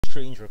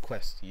strange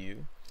request to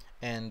you,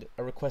 and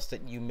a request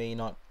that you may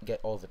not get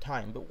all the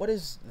time. But what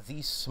is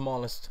the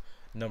smallest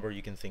number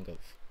you can think of?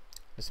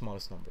 The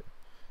smallest number.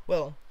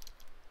 Well,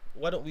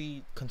 why don't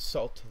we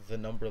consult the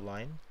number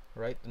line,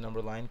 right? The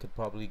number line could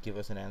probably give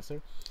us an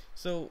answer.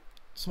 So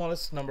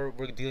smallest number,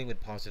 we're dealing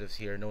with positives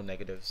here, no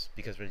negatives,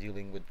 because we're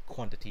dealing with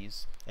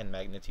quantities and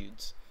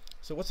magnitudes.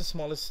 So what's the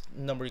smallest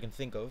number you can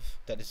think of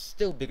that is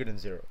still bigger than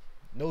zero?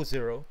 No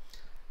zero.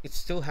 It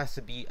still has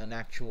to be an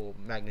actual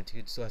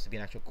magnitude, still has to be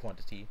an actual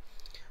quantity,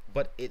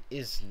 but it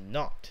is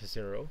not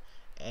zero,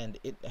 and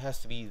it has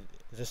to be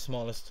the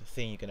smallest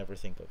thing you can ever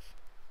think of.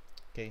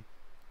 Okay.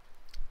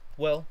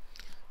 Well,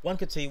 one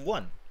could say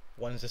 1.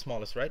 1 is the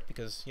smallest, right?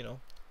 Because, you know,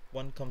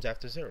 1 comes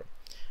after 0.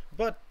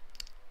 But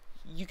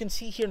you can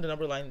see here in the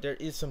number line there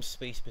is some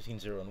space between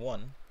 0 and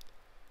 1,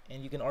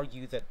 and you can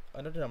argue that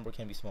another number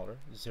can be smaller,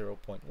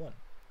 0.1.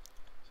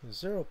 So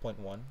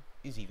 0.1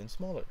 is even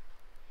smaller.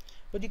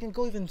 But you can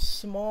go even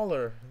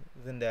smaller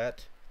than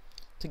that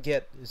to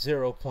get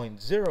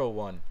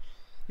 0.01.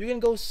 You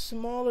can go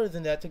smaller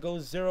than that to go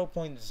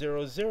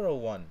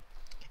 0.001.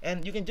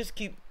 And you can just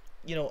keep,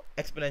 you know,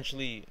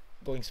 exponentially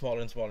going smaller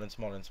and smaller and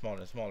smaller and smaller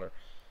and smaller.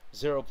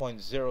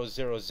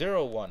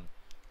 0.0001,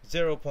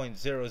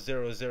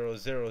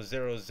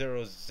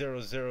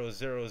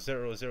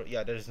 0.0000000000000.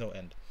 Yeah, there is no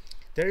end.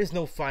 There is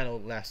no final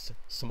last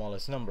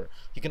smallest number.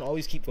 You can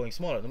always keep going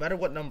smaller. No matter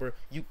what number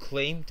you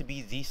claim to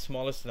be the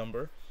smallest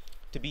number,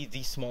 to be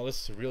the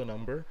smallest real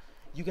number,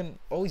 you can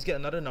always get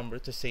another number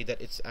to say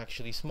that it's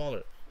actually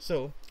smaller.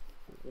 So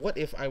what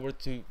if I were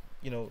to,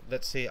 you know,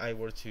 let's say I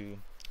were to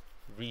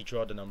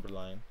redraw the number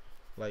line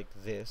like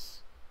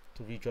this,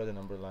 to redraw the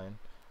number line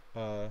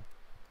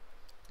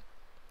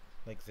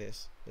like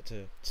this. It's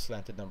a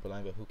slanted number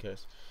line, but who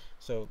cares?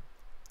 So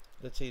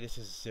let's say this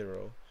is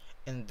 0,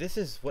 and this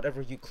is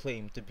whatever you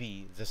claim to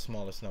be the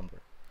smallest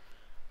number.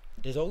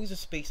 There's always a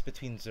space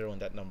between 0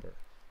 and that number.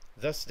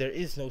 Thus, there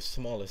is no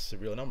smallest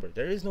real number.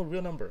 There is no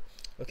real number.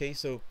 Okay,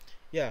 so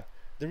yeah,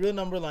 the real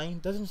number line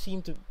doesn't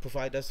seem to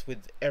provide us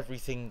with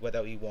everything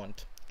that we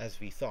want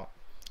as we thought.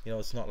 You know,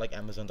 it's not like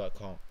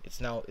Amazon.com.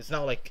 It's now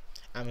like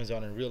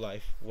Amazon in real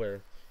life,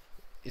 where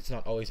it's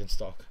not always in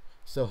stock.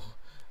 So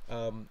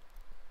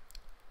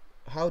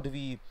how do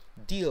we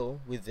deal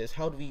with this?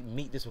 How do we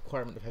meet this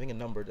requirement of having a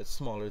number that's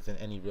smaller than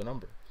any real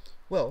number?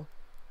 Well,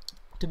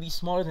 to be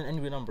smaller than any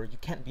real number, you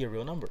can't be a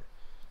real number,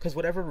 because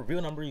whatever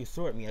real number you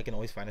throw at me, I can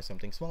always find as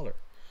something smaller.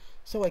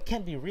 So I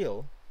can't be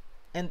real,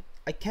 and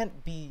I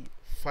can't be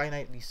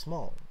finitely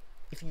small.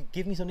 If you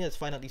give me something that's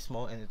finitely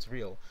small and it's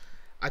real,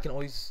 I can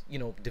always, you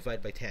know,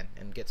 divide by 10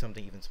 and get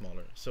something even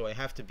smaller. So I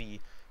have to be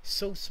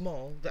so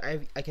small that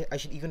I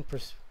should even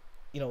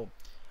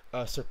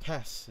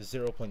surpass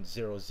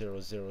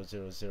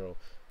 0.00000,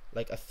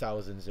 like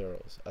 1,000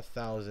 zeros.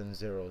 1,000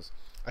 zeros.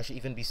 I should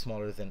even be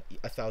smaller than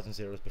 1,000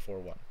 zeros before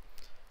 1.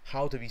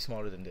 How to be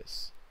smaller than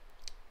this?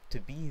 To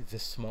be the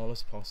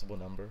smallest possible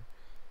number,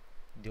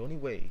 the only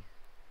way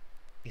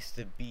is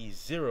to be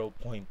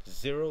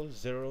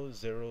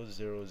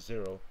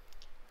 0.00000,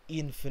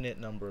 infinite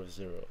number of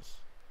zeros.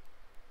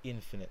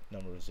 Infinite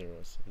number of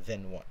zeros,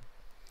 then 1.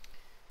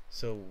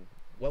 So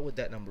what would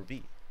that number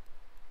be?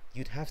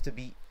 You'd have to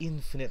be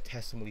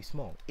infinitesimally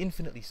small,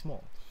 infinitely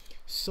small,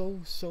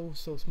 so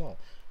small.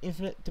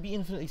 To be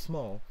infinitely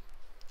small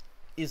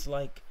is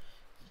like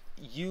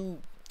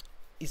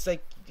it's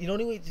like the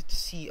only way to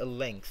see a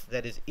length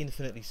that is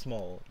infinitely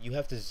small, you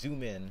have to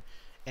zoom in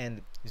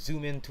and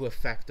zoom in to a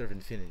factor of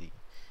infinity,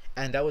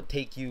 and that would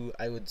take you,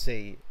 I would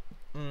say,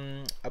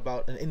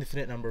 about an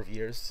infinite number of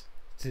years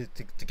to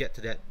get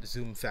to that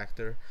zoom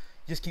factor.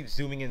 Just keep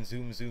zooming in,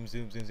 zoom,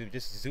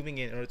 just zooming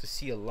in order to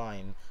see a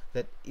line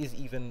that is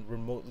even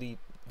remotely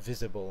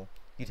visible.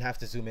 You'd have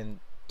to zoom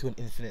in to an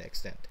infinite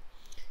extent.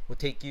 It will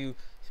take you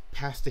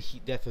past the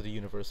heat death of the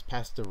universe,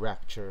 past the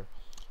rapture,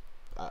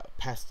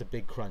 past the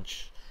big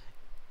crunch.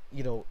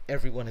 You know,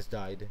 everyone has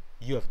died.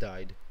 You have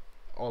died.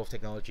 All of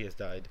technology has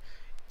died.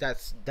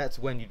 That's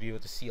when you'd be able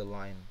to see a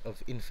line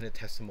of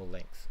infinitesimal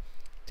length.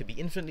 To be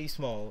infinitely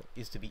small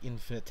is to be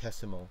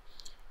infinitesimal.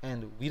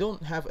 And we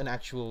don't have an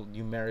actual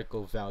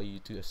numerical value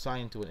to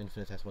assign to an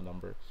infinitesimal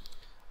number.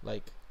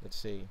 Like, let's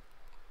say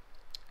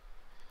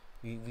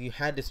we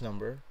had this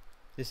number,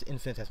 this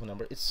infinitesimal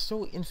number. It's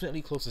so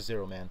infinitely close to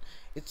 0, man.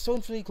 It's so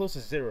infinitely close to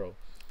 0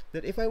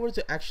 that if I were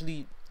to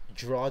actually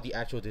draw the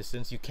actual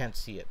distance, you can't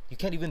see it. You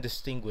can't even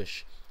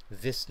distinguish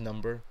this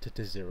number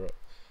to 0.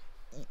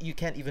 You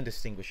can't even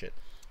distinguish it.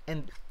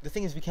 And the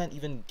thing is, we can't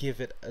even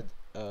give it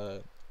a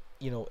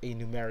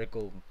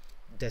numerical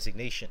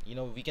designation. You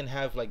know, we can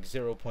have like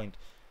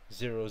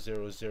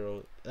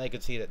 0.000, and I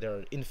could say that there are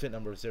an infinite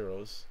number of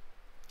zeros,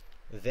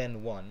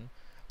 then 1,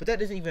 but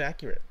that isn't even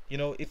accurate. You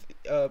know, if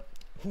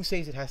who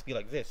says it has to be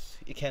like this?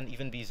 It can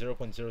even be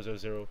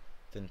 0.000,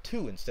 then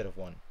 2 instead of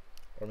 1,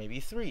 or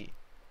maybe 3,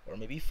 or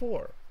maybe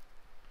 4.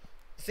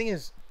 The thing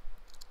is,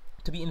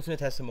 to be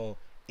infinitesimal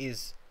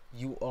is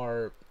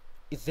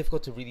it's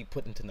difficult to really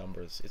put into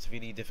numbers. It's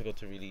really difficult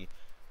to really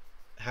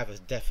have a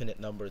definite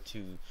number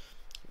to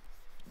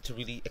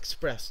really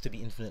express to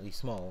be infinitely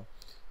small.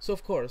 So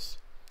of course,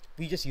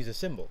 we just use a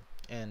symbol,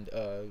 and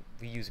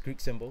we use Greek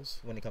symbols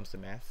when it comes to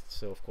math.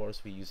 So of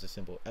course, we use the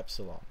symbol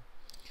epsilon.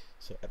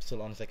 So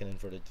epsilon is like an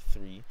inverted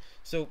 3.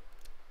 So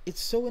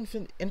it's so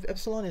infinite, and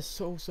epsilon is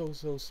so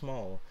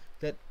small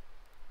that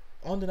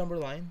on the number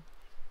line,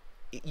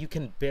 you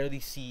can barely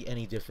see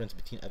any difference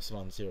between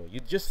epsilon and 0. You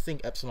just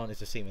think epsilon is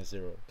the same as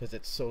 0 because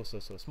it's so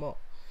small,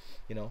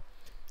 you know.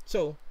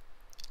 So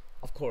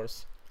of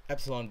course,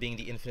 epsilon being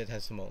the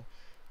infinitesimal,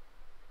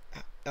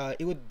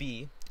 it would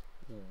be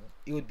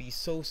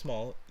so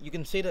small. You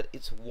can say that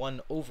it's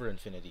 1 over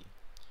infinity,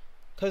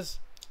 because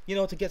you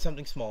know, to get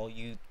something small,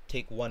 you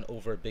take 1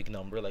 over a big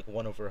number, like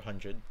 1 over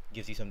 100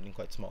 gives you something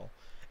quite small,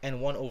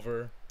 and 1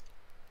 over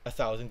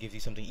 1,000 gives you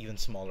something even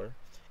smaller.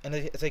 And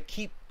as I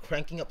keep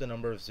cranking up the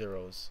number of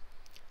zeros,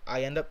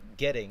 I end up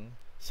getting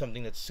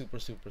something that's super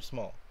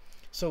small.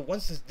 So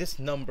once this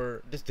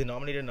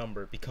denominator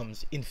number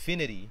becomes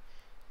infinity,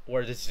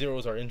 or the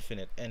zeros are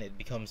infinite and it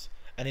becomes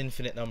an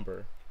infinite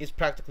number, it's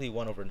practically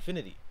 1 over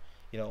infinity,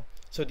 you know.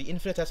 So the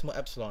infinitesimal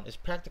epsilon is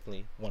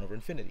practically 1 over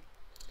infinity.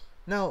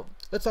 Now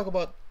let's talk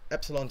about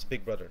epsilon's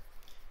big brother,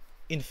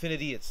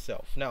 infinity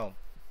itself. Now,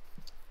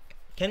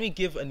 can we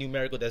give a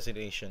numerical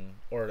designation,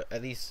 or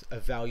at least a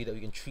value that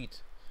we can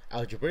treat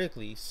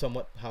algebraically,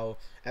 somewhat how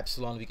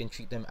epsilon we can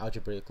treat them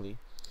algebraically?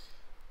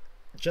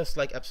 Just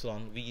like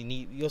epsilon,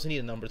 we also need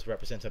a number to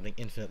represent something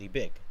infinitely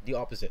big, the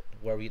opposite,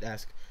 where we'd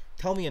ask,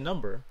 tell me a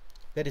number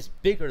that is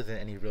bigger than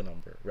any real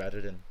number,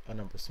 rather than a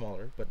number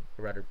smaller, but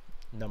rather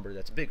number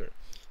that's bigger.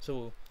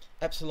 So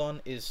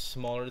epsilon is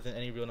smaller than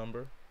any real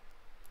number,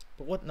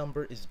 but what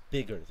number is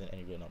bigger than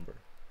any real number?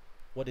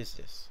 What is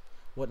this?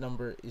 What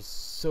number is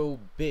so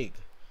big?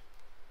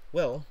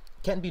 Well,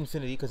 can't be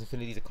infinity, because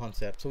infinity is a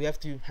concept. So we have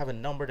to have a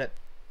number that,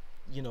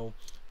 you know,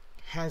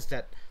 has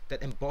that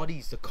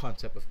embodies the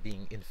concept of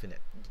being infinite,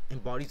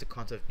 embodies the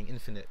concept of being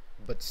infinite,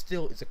 but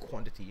still it's a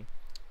quantity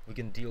we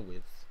can deal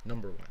with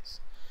number-wise.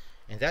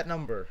 And that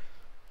number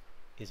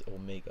is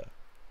omega.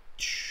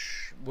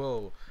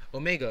 Whoa,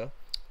 omega,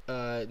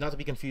 not to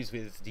be confused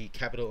with the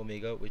capital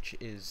omega, which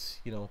is,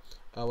 you know,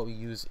 what we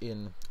use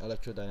in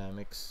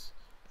electrodynamics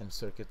and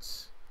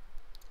circuits.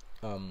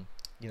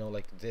 You know,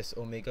 like this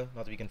omega,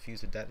 not to be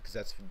confused with that, because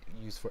that's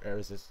used for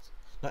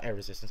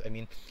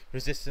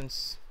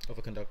resistance of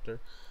a conductor.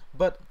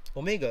 But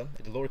omega,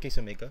 the lowercase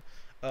omega,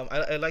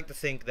 I like to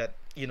think that,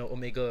 you know,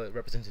 omega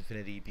represents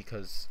infinity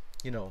because,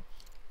 you know,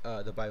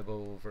 the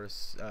Bible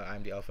verse, I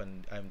am the alpha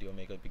and I am the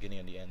omega, beginning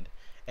and the end.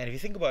 And if you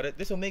think about it,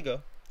 this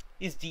omega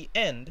is the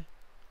end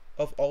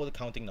of all the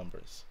counting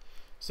numbers.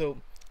 So,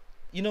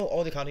 you know,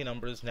 all the counting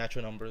numbers,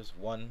 natural numbers,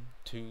 1,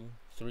 2,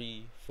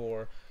 3,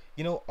 4,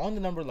 you know, on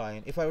the number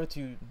line, if I were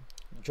to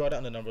draw that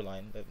on the number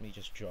line, let me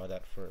just draw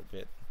that for a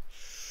bit.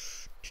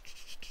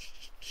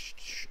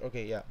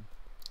 Okay, yeah,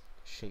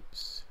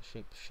 shapes.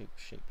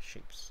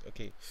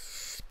 Okay,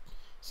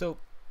 so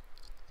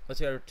let's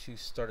say I were to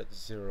start at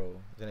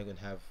 0, then I would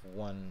have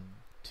 1,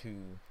 2,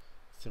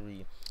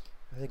 3.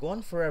 As I go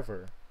on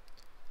forever,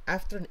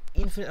 after an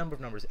infinite number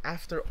of numbers,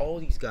 after all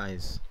these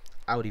guys,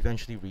 I would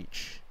eventually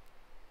reach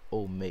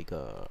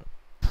omega.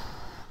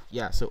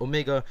 Yeah, so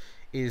omega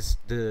is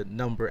the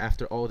number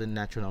after all the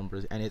natural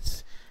numbers, and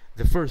it's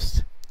the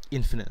first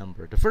infinite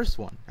number, the first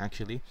one.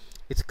 Actually,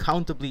 it's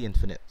countably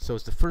infinite, so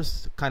it's the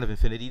first kind of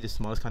infinity, the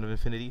smallest kind of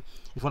infinity.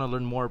 If you want to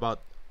learn more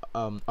about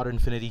other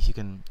infinities, you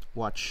can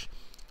watch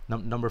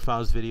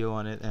Numberphile's video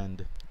on it,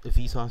 and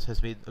Vsauce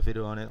has made a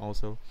video on it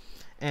also.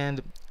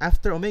 And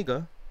after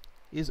omega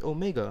is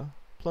omega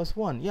plus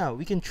 1. Yeah,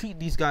 we can treat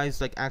these guys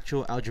like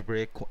actual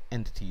algebraic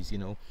entities, you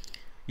know,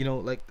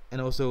 like, and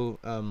also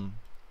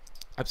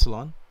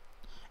epsilon.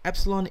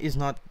 Epsilon is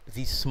not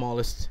the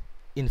smallest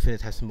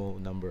infinitesimal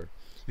number.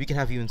 We can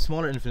have even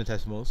smaller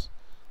infinitesimals,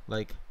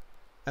 like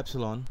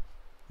epsilon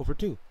over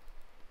 2.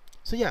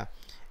 So yeah,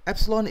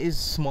 epsilon is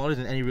smaller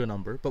than any real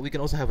number, but we can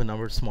also have a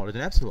number smaller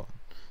than epsilon.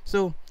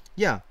 So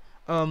yeah,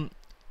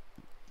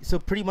 so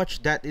pretty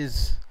much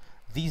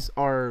these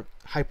are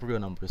hyperreal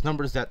numbers,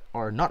 numbers that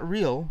are not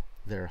real,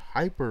 they're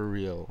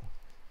hyperreal.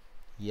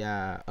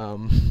 Yeah,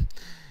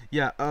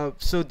 yeah,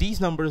 so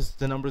these numbers,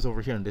 the numbers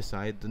over here on this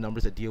side, the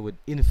numbers that deal with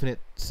infinite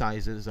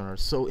sizes and are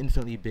so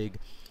infinitely big,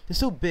 they're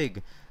so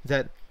big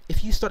that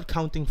if you start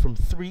counting from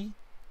 3,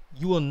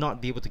 you will not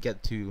be able to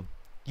get to,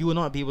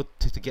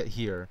 get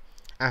here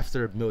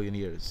after a million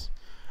years.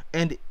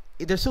 And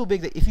they're so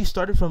big that if you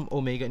started from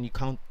omega and you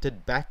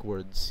counted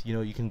backwards, you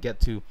know, you can get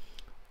to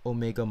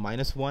omega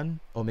minus 1,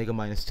 omega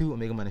minus 2,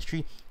 omega minus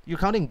 3. You're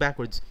counting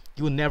backwards,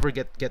 you will never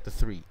get to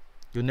 3.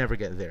 You'll never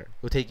get there.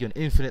 It will take you an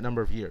infinite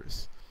number of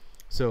years.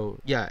 So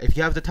yeah, if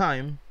you have the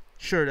time,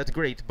 sure, that's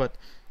great, but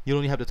you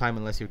only have the time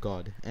unless you're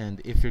God. And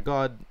if you're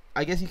God,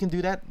 I guess you can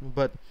do that,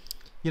 but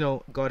you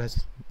know, God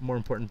has more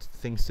important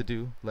things to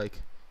do,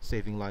 like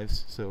saving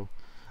lives. So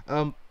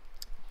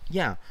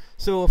yeah,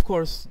 so of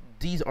course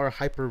these are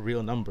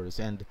hyperreal numbers,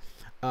 and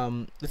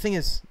the thing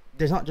is,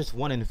 there's not just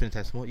one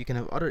infinitesimal. You can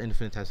have other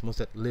infinitesimals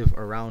that live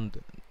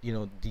around, you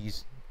know,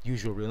 these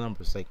usual real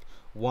numbers. Like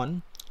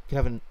 1 can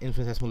have an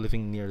infinitesimal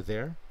living near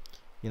there,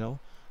 you know,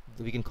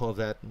 we can call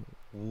that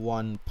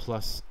 1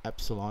 plus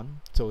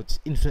epsilon. So it's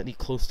infinitely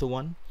close to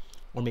 1,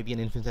 or maybe an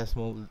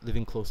infinitesimal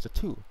living close to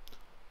 2.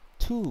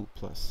 2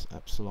 plus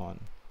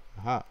epsilon.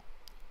 Aha.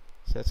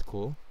 So that's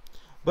cool.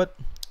 But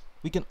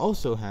we can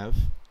also have,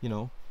 we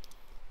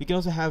can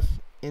also have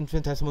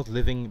infinitesimals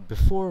living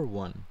before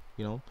 1,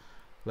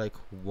 like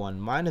 1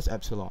 minus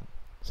epsilon.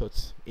 So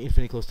it's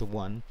infinitely close to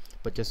 1,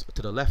 but just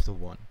to the left of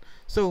 1.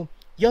 So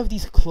you have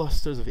these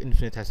clusters of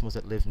infinitesimals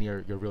that live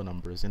near your real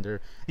numbers, and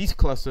these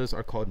clusters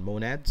are called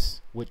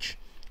monads, which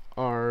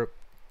are,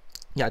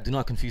 do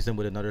not confuse them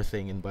with another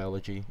thing in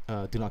biology.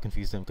 Do not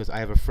confuse them, because I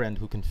have a friend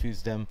who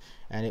confused them,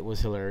 and it was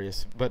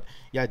hilarious. But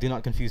yeah, do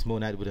not confuse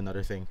monad with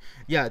another thing.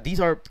 Yeah,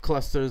 these are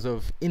clusters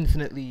of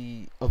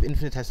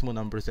infinitesimal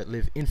numbers that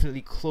live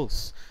infinitely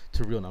close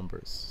to real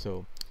numbers.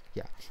 So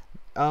yeah.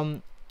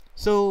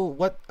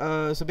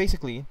 So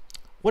basically,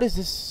 what is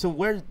this? So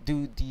where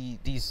do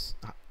these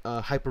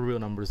hyperreal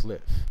numbers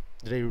live?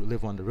 Do they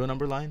live on the real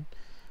number line?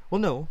 Well,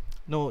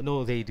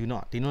 no, they do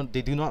not.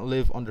 They do not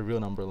live on the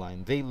real number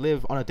line. They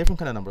live on a different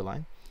kind of number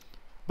line,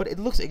 but it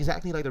looks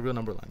exactly like the real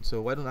number line.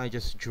 So why don't I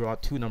just draw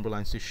 2 number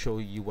lines to show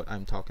you what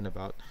I'm talking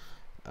about?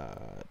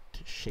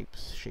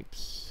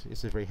 Shapes.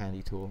 It's a very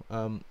handy tool.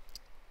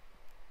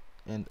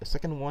 And a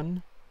second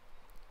one.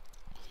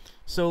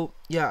 So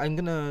yeah, I'm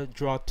gonna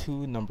draw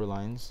 2 number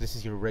lines. This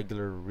is your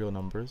regular real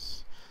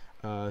numbers.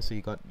 So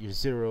you got your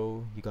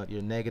 0, you got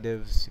your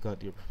negatives, you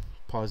got your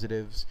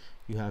positives,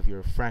 you have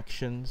your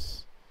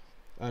fractions.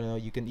 I don't know,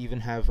 you can even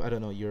have, I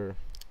don't know, your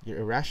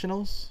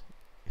irrationals,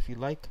 if you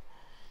like.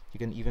 You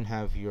can even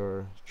have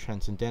your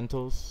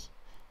transcendentals,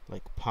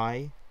 like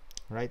pi,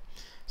 right?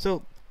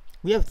 So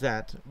we have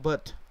that,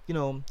 but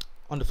on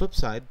the flip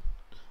side,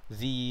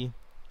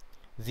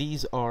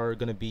 these are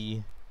gonna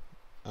be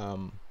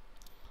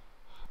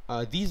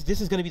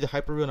this is gonna be the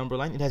hyperreal number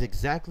line. It has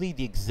exactly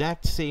the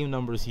exact same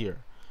numbers here,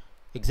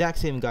 exact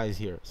same guys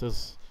here.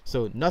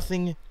 So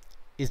nothing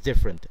is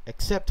different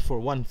except for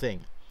one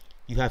thing.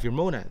 You have your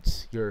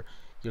monads, your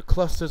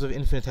clusters of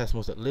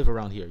infinitesimals that live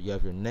around here. You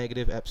have your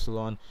negative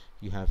epsilon,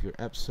 you have your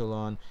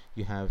epsilon,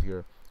 you have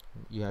your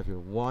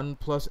 1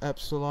 plus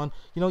epsilon.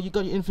 You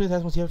got your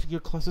infinitesimals, you have your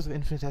clusters of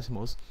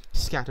infinitesimals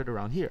scattered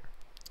around here.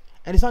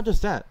 And it's not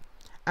just that.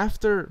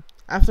 After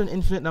an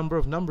infinite number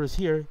of numbers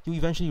here, you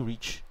eventually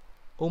reach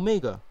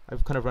omega.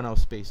 I've kind of run out of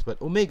space, but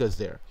omega is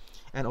there,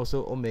 and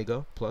also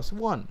omega plus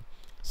 1.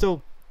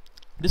 So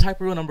this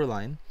hyperreal number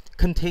line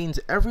contains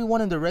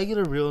everyone in the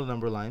regular real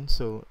number line.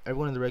 So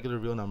everyone in the regular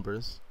real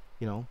numbers,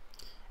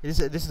 this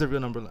is the real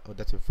number. Oh,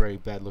 that's a very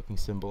bad looking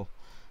symbol.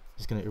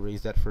 Just gonna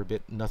erase that for a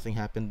bit. Nothing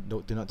happened.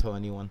 Do not tell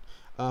anyone.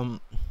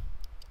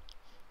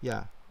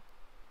 Yeah,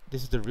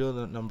 this is the real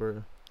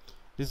number.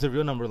 This is the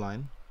real number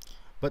line,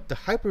 but the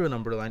hyperreal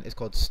number line is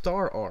called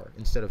star r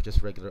instead of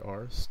just regular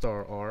r.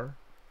 Star r.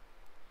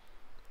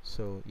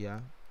 So yeah,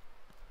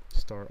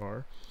 star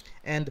r,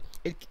 and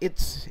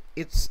it's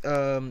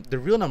the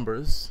real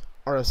numbers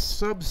are a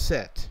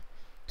subset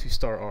to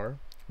star r.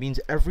 Means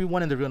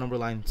everyone in the real number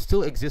line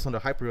still exists on the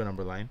hyperreal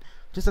number line,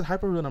 just that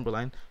hyperreal number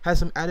line has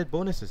some added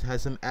bonuses,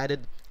 has some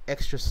added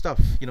extra stuff,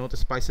 to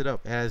spice it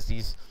up. It has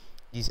these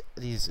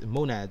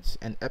monads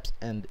and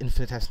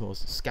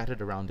infinitesimals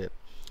scattered around it,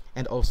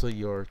 and also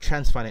your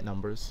transfinite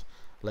numbers,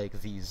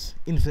 like these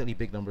infinitely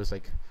big numbers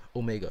like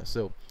omega.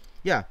 So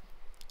yeah,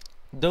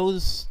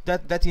 that's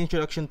the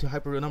introduction to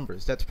hyperreal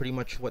numbers. That's pretty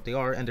much what they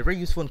are, and they're very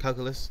useful in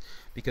calculus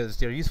because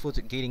they're useful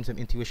to gaining some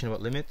intuition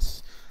about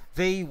limits.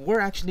 They were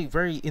actually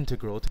very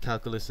integral to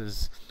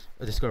calculus's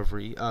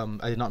discovery.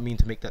 I did not mean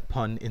to make that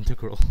pun,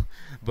 integral,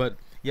 but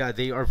yeah,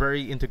 they are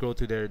very integral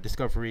to their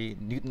discovery.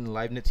 Newton and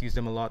Leibniz used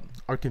them a lot.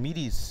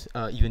 Archimedes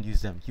even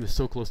used them. He was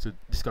so close to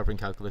discovering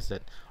calculus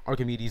that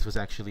Archimedes was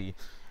actually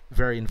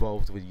very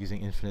involved with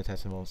using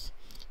infinitesimals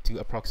to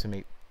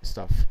approximate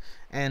stuff.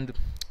 And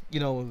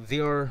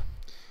they were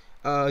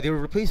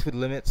replaced with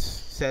limits,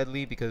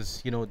 sadly,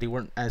 because they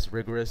weren't as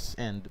rigorous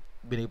and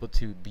been able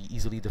to be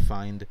easily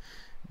defined.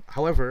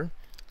 However,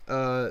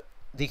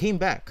 they came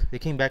back. They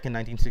came back in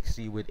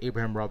 1960 with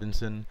Abraham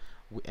Robinson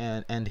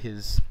and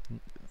his,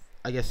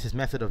 I guess, his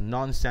method of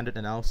non-standard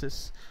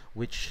analysis,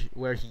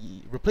 where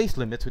he replaced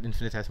limits with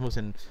infinitesimals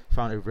and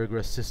found a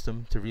rigorous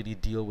system to really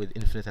deal with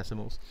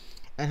infinitesimals,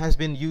 and has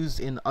been used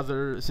in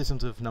other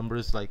systems of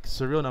numbers like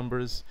surreal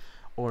numbers,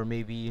 or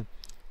maybe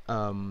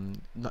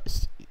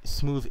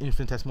smooth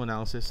infinitesimal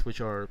analysis,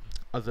 which are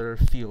other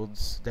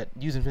fields that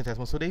use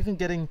infinitesimals. So they've been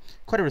getting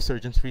quite a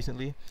resurgence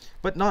recently,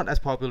 but not as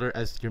popular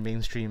as your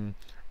mainstream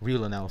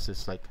real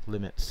analysis like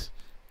limits.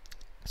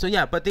 So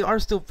yeah, but they are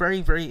still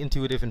very, very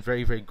intuitive and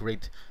very, very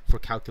great for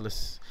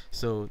calculus.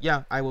 So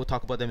yeah, I will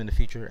talk about them in the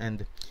future,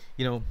 and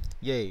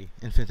yay,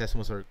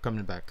 infinitesimals are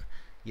coming back.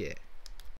 Yeah.